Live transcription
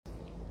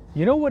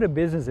You know what a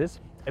business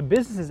is? A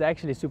business is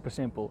actually super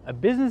simple. A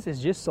business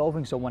is just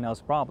solving someone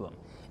else's problem.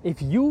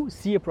 If you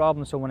see a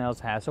problem someone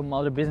else has, some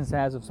other business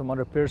has, or some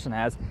other person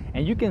has,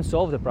 and you can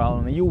solve the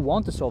problem, and you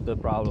want to solve the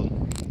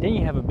problem, then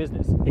you have a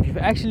business. If you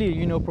actually,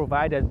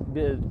 provide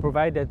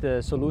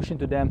that solution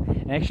to them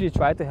and actually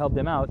try to help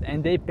them out,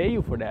 and they pay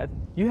you for that,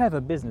 you have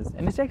a business.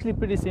 And it's actually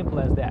pretty simple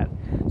as that.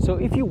 So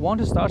if you want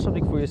to start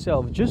something for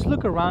yourself, just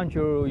look around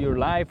your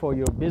life or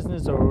your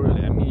business or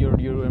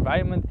your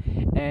environment,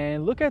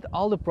 and look at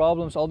all the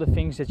problems, all the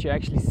things that you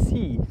actually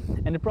see,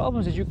 and the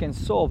problems that you can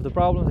solve, the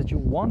problems that you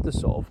want to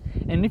solve.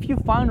 And if you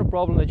find a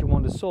problem that you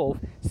want to solve,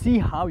 see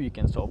how you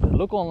can solve it.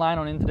 Look online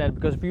on the internet,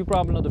 because you're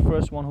probably not the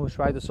first one who's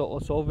tried to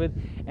solve it,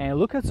 and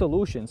look at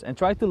solutions and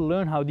try to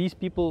learn how these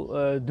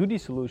people do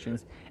these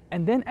solutions,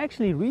 and then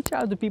actually reach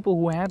out to people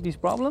who have these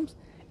problems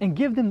and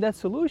give them that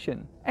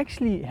solution.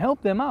 Actually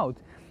help them out.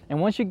 And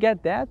once you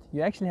get that,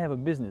 you actually have a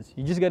business.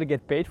 You just got to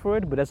get paid for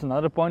it, but that's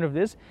another point of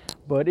this.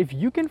 But if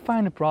you can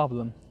find a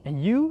problem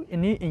and you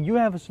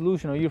have a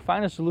solution, or you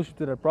find a solution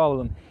to that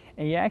problem,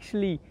 and you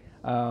actually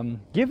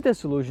give that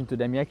solution to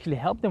them, you actually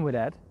help them with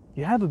that,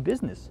 you have a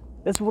business.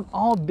 That's what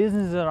all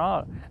businesses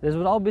are. That's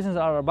what all businesses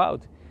are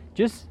about.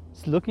 Just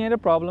looking at a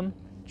problem,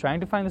 trying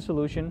to find a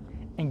solution,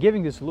 and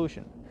giving the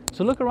solution.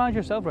 So look around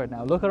yourself right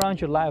now. Look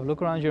around your life.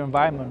 Look around your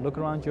environment. Look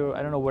around your,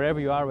 wherever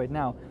you are right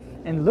now.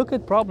 And look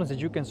at problems that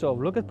you can solve.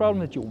 Look at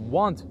problems that you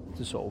want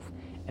to solve.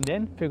 And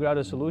then figure out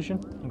a solution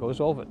and go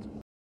solve it.